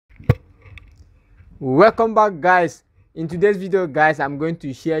Welcome back, guys. In today's video, guys, I'm going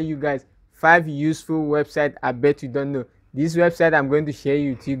to share you guys 5 useful websites I bet you don't know. This website I'm going to share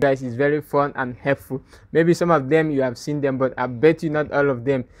with you guys is very fun and helpful. Maybe some of them you have seen them, but I bet you not all of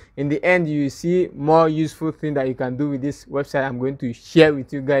them. In the end, you will see more useful things that you can do with this website I'm going to share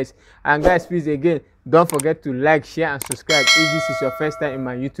with you guys. And guys, please again, don't forget to like, share and subscribe if this is your first time in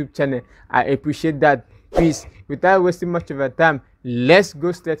my YouTube channel. I appreciate that. Please, without wasting much of your time, let's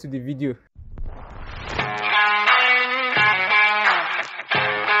go straight to the video.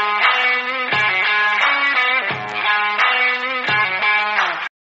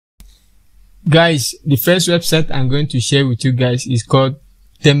 Guys, the first website I'm going to share with you guys is called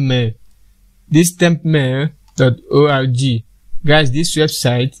Tempmail. This tempmail.org. Guys, this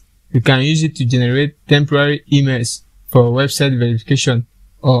website, you can use it to generate temporary emails for website verification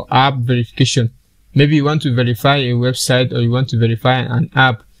or app verification. Maybe you want to verify a website or you want to verify an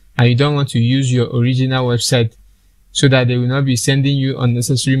app and you don't want to use your original website so that they will not be sending you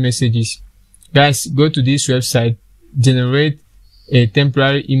unnecessary messages. Guys, go to this website, generate a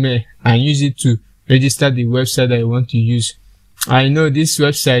temporary email and use it to register the website that you want to use. I know this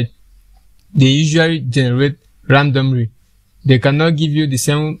website, they usually generate randomly. They cannot give you the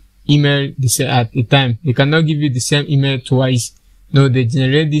same email at a time. They cannot give you the same email twice. No, they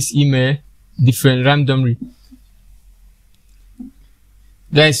generate this email different randomly.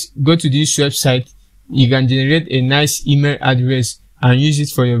 Guys, go to this website. You can generate a nice email address and use it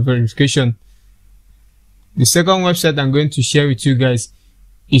for your verification. The second website I'm going to share with you guys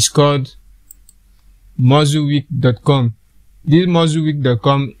is called muscleweek.com. This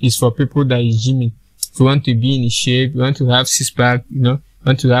muscleweek.com is for people that is gymming. If you want to be in shape, you want to have six-pack,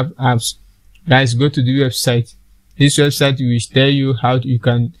 want to have abs. Guys, go to the website. This website will tell you how you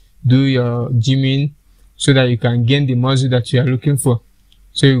can do your gymming so that you can gain the muscle that you are looking for.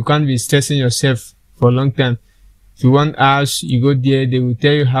 So you can't be stressing yourself for a long time. If you want abs, you go there, they will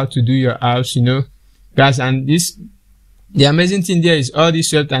tell you how to do your abs, Guys, and the amazing thing there is all these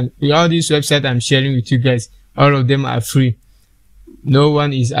websites I'm sharing with you guys, all of them are free. No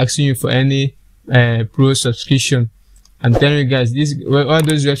one is asking you for any pro subscription. I'm telling you guys, all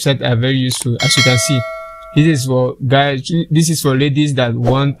those websites are very useful. As you can see, this is for guys, this is for ladies that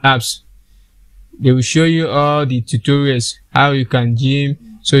want abs. They will show you all the tutorials, how you can gym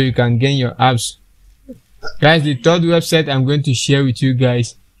so you can gain your abs. Guys, the third website I'm going to share with you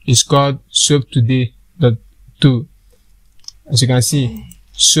guys is called soaptoday.to. As you can see,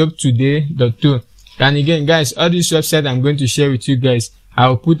 soaptoday.to. And again, guys, all these websites I'm going to share with you guys,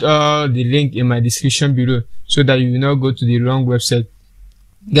 I'll put all the link in my description below so that you will not go to the wrong website.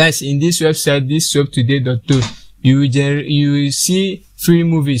 Guys, in this website, this soaptoday.to, you will see free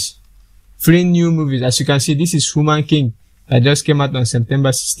movies, free new movies. As you can see, this is Human King that just came out on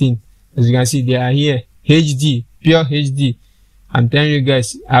September 16. As you can see, they are here, HD, pure HD. I'm telling you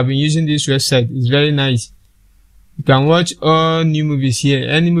guys, I've been using this website. It's very nice. You can watch all new movies here.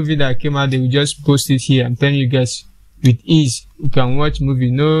 Any movie that came out, they will just post it here. I'm telling you guys, with ease, you can watch movie.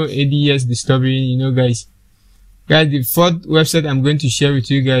 No ADS disturbing, guys. Guys, the fourth website I'm going to share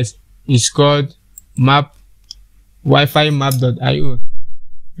with you guys is called WiFiMap.io.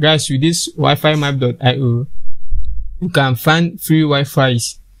 Guys, with this WiFiMap.io, you can find free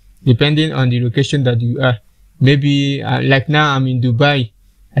Wi-Fi's depending on the location that you are. Maybe like now I'm in Dubai.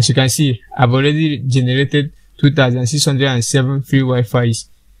 As you can see, I've already generated 2,607 free Wi-Fi's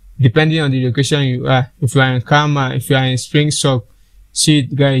depending on the location you are. If you are in Karma, if you are in Spring Sock, see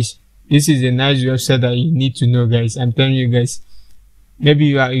it, guys. This is a nice website that you need to know, guys. I'm telling you guys. Maybe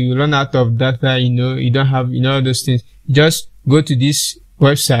you run out of data, you don't have all those things. Just go to this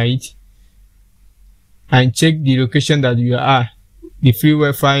website and check the location that you are. The free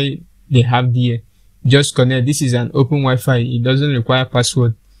Wi-Fi they have there. Just connect. This is an open Wi-Fi. It doesn't require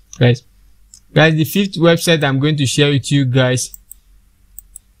password, guys. Guys, the fifth website I'm going to share with you guys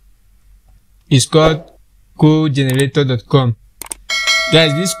is called codegenerator.com.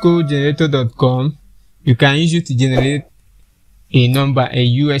 Guys, this codegenerator.com, you can use it to generate a number, a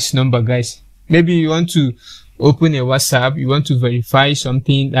US number, guys. Maybe you want to open a WhatsApp, you want to verify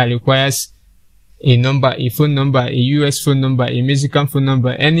something that requires a number, a phone number, a US phone number, a Mexican phone number,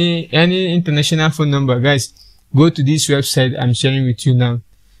 any international phone number. Guys, go to this website I'm sharing with you now.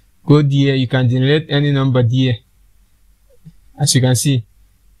 Go there, you can generate any number there. As you can see,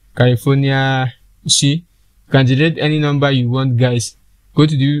 California, you see, you can generate any number you want, guys. Go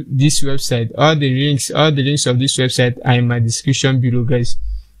to this website. All the links of this website are in my description below, guys.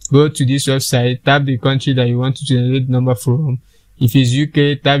 Go to this website, tap the country that you want to generate number from. If it's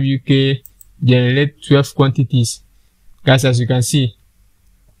UK, tap UK, generate 12 quantities. Guys, as you can see,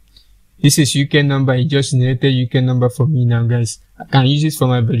 This is UK number. It just generated UK number for me now, guys. I can use it for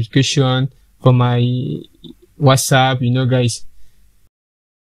my verification, for my WhatsApp, you know, guys.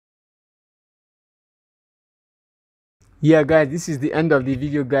 Yeah, guys, this is the end of the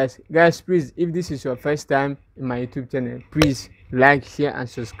video, guys. Guys, please, if this is your first time in my YouTube channel, please like, share and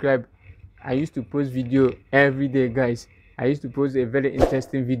subscribe. I used to post video every day, guys. I used to post a very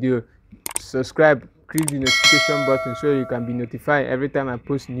interesting video. Subscribe, click the notification button so you can be notified every time I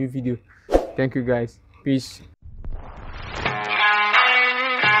post a new video. Thank you, guys. Peace.